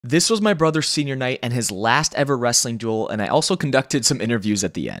This was my brother's senior night and his last ever wrestling duel, and I also conducted some interviews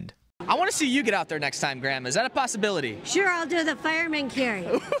at the end. I want to see you get out there next time, Graham. Is that a possibility? Sure, I'll do the fireman carry.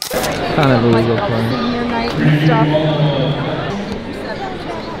 Kind of illegal for me. Senior night and stuff.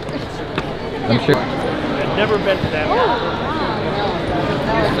 I'm sure. I've never been to that.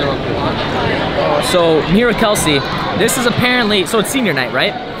 So I'm here with Kelsey. This is apparently, so it's senior night,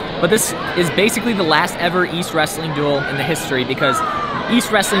 right? But this is basically the last ever East Wrestling duel in the history because East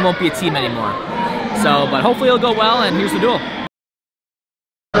Wrestling won't be a team anymore. So, but hopefully it'll go well, and here's the duel.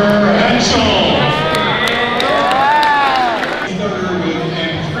 Henschel.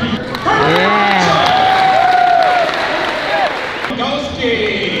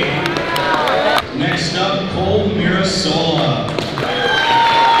 Next up, Cole Mirasola.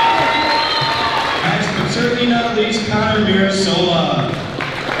 Last but certainly not least, Connor Mirasola.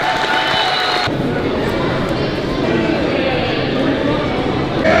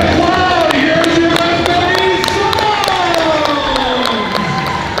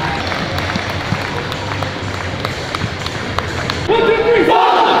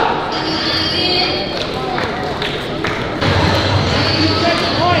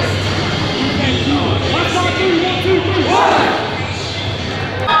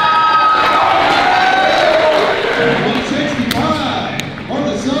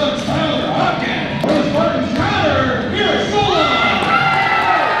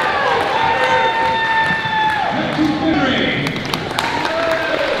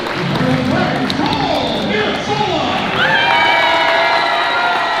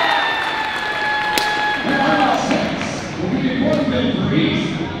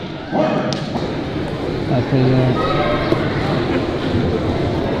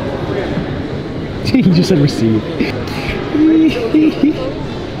 He just said receive.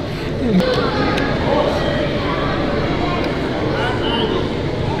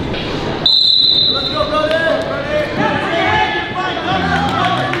 Let's go, brother!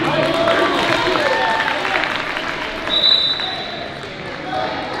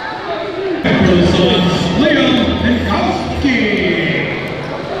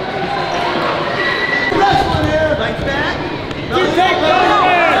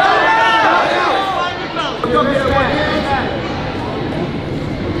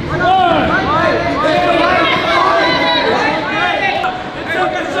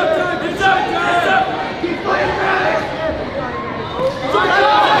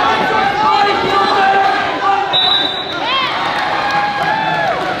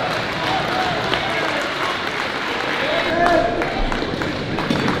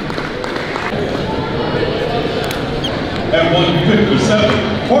 At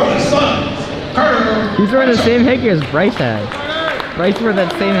 157 for the Suns, Carter. He's wearing the same headgear as Bryce has. Bryce wore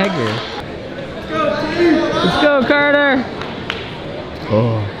that same headgear. Let's go, Carter!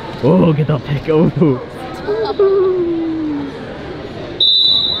 Oh, get that pick. Oh.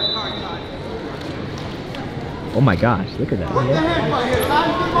 Oh my gosh, look at that. Oh my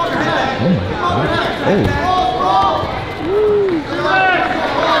gosh. Oh.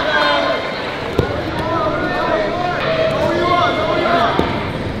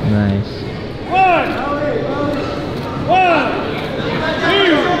 Nice.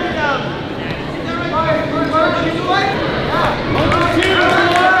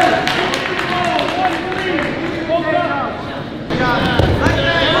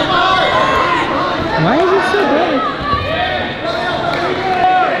 Why is it so big?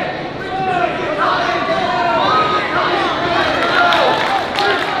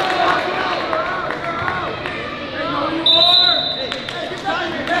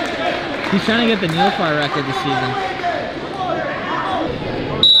 He's trying to get the Neilfire record this season.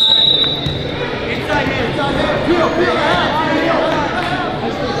 Inside hand, inside hand. Peel.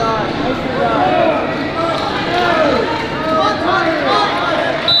 Nicely done.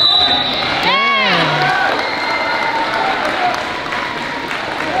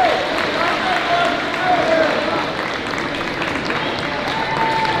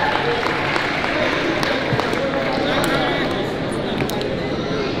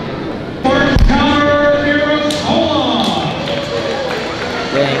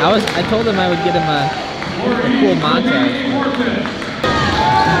 I told him I would get him a cool montage.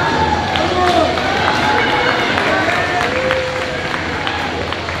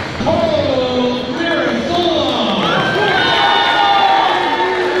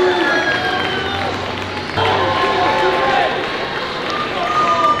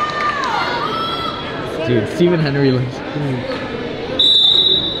 Dude, Stephen Henry looks huge.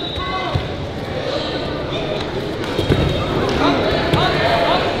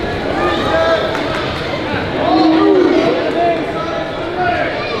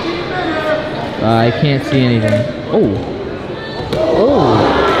 I can't see anything. Oh.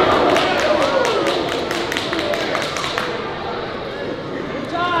 Oh.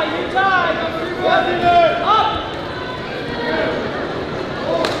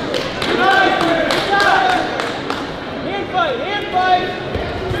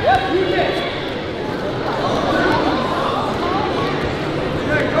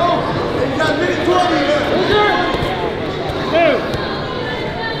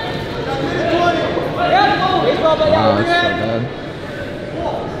 Wow, that's so bad.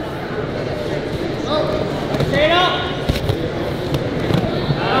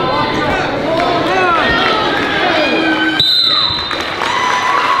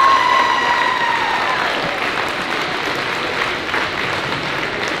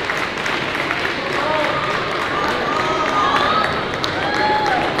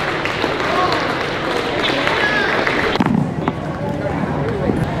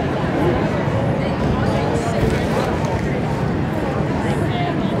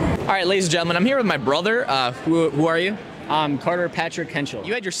 All right, ladies and gentlemen, I'm here with my brother. Who are you? I'm Carter Patrick Henschel.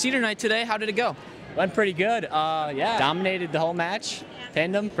 You had your senior night today. How did it go? Went pretty good. Yeah, dominated the whole match.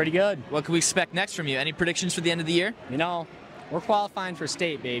 Pinned them pretty good. What can we expect next from you? Any predictions for the end of the year? You know, we're qualifying for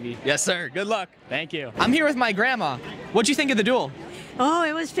state, baby. Yes, sir. Good luck. Thank you. I'm here with my grandma. What'd you think of the duel? Oh,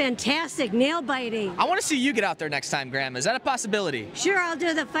 it was fantastic. Nail biting. I want to see you get out there next time, Grandma. Is that a possibility? Sure, I'll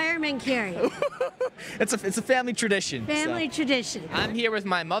do the fireman carry. It's a family tradition. Family so. tradition. I'm here with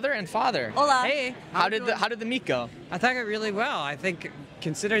my mother and father. Hola. Hey, How did the meet go? I thought it really well. I think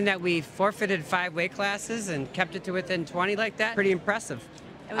considering that we forfeited 5 weight classes and kept it to within 20 like that, pretty impressive.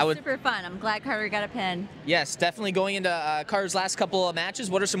 It was super fun. I'm glad Carter got a pin. Yes, definitely going into Carter's last couple of matches.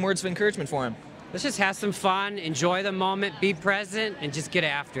 What are some words of encouragement for him? Let's just have some fun, enjoy the moment, be present, and just get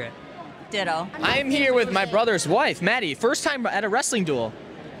after it. Ditto. I'm here with my brother's wife, Maddie. First time at a wrestling duel.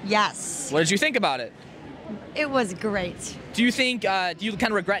 Yes. What did you think about it? It was great. Do you think, do you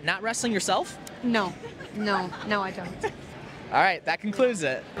kind of regret not wrestling yourself? No, I don't. All right, that concludes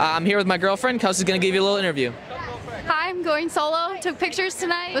it. I'm here with my girlfriend. Kelsey's gonna give you a little interview. Hi, I'm going solo. Took pictures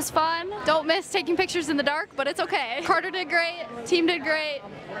tonight. It was fun. Don't miss taking pictures in the dark, but it's okay. Carter did great. Team did great.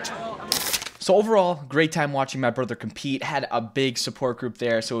 So overall, great time watching my brother compete. Had a big support group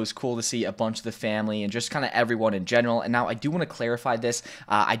there, so it was cool to see a bunch of the family and just kind of everyone in general. And now I do want to clarify this.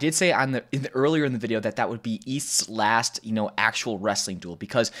 I did say earlier in the video that would be East's last, actual wrestling duel,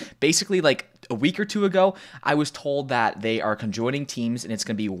 because basically like a week or two ago, I was told that they are conjoining teams and it's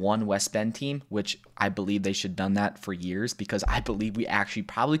going to be one West Bend team, which I believe they should have done that for years, because I believe we actually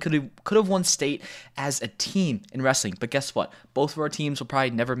probably could have won state as a team in wrestling. But guess what? Both of our teams will probably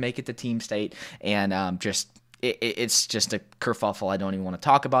never make it to team state, and it's just a kerfuffle. I don't even want to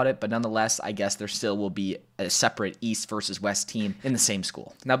talk about it, but nonetheless, I guess there still will be a separate East versus West team in the same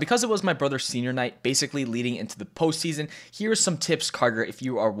school. Now, because it was my brother's senior night, basically leading into the postseason, here's some tips, Carter, if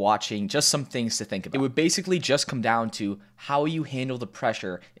you are watching, just some things to think about. It would basically just come down to how you handle the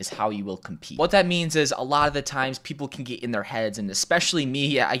pressure is how you will compete. What that means is a lot of the times people can get in their heads, and especially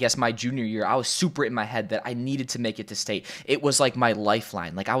me, I guess my junior year, I was super in my head that I needed to make it to state. It was like my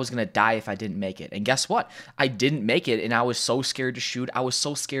lifeline. Like I was going to die if I didn't make it. And guess what? I didn't make it, and I was so scared to shoot. I was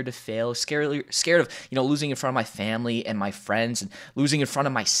so scared to fail, scared of, losing in front of my family and my friends and losing in front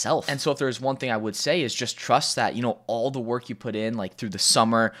of myself. And so if there's one thing I would say is just trust that, all the work you put in, like through the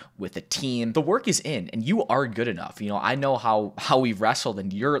summer with the team, the work is in and you are good enough. I know how we wrestled,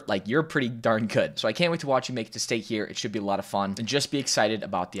 and you're pretty darn good. So I can't wait to watch you make it to state here. It should be a lot of fun, and just be excited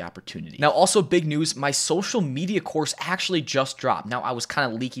about the opportunity. Now, also big news, my social media course actually just dropped. Now, I was kind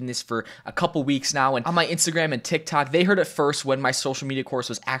of leaking this for a couple weeks now, and on my Instagram and TikTok, they heard it first when my social media course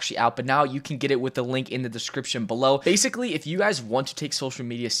was actually out, but now you can get it with the link in the description below. Basically, if you guys want to take social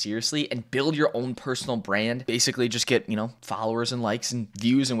media seriously and build your own personal brand, basically just get, followers and likes and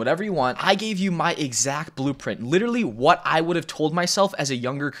views and whatever you want, I gave you my exact blueprint, literally what I would have told myself as a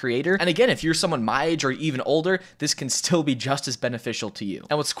younger creator. And again, if you're someone my age or even older, this can still be just as beneficial to you.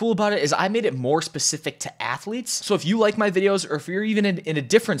 And what's cool about it is I made it more specific to athletes. So if you like my videos, or if you're even in a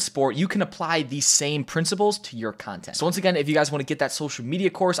different sport, you can apply these same principles to your content. So once again, if you guys want to get that social media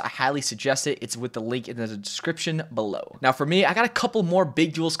course, I highly suggest it. It's with the link in the description below. Now for me, I got a couple more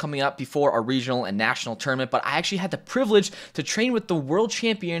big duels coming up before our regional and national tournament, but I actually had the privilege to train with the world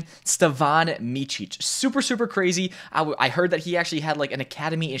champion, Stevan Micic. Super, super crazy. I was I heard that he actually had like an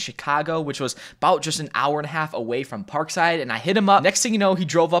academy in Chicago, which was about just an hour and a half away from Parkside, and I hit him up. Next thing you know, he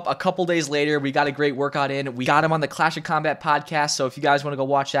drove up a couple days later. We got a great workout in. We got him on the Clash of Combat podcast, so if you guys want to go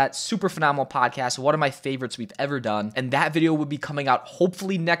watch that, super phenomenal podcast, one of my favorites we've ever done, and that video will be coming out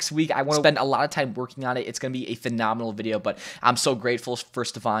hopefully next week. I want to spend a lot of time working on it. It's going to be a phenomenal video, but I'm so grateful for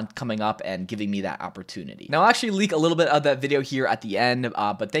Stefan coming up and giving me that opportunity. Now, I'll actually leak a little bit of that video here at the end,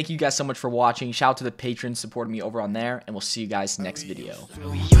 but thank you guys so much for watching. Shout out to the patrons supporting me over on there, and we'll see you guys next video.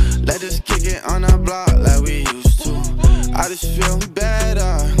 Let us kick it on the block like we used to. I just feel better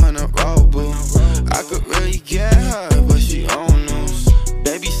on the road, boo. I could really get her, but she on news.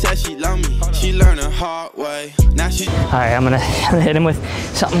 Baby said she love me, she learned the hard way. Now she. All right, I'm gonna hit him with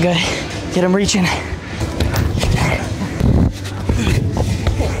something good. Get him reaching.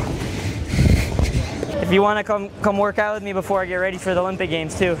 If you want to come work out with me before I get ready for the Olympic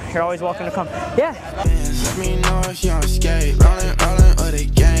Games too, you're always welcome to come. Yeah. Let me know if you on skate. Rollin' with a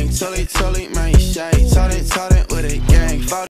gang. Totally, man, you shade. Told it with a gang.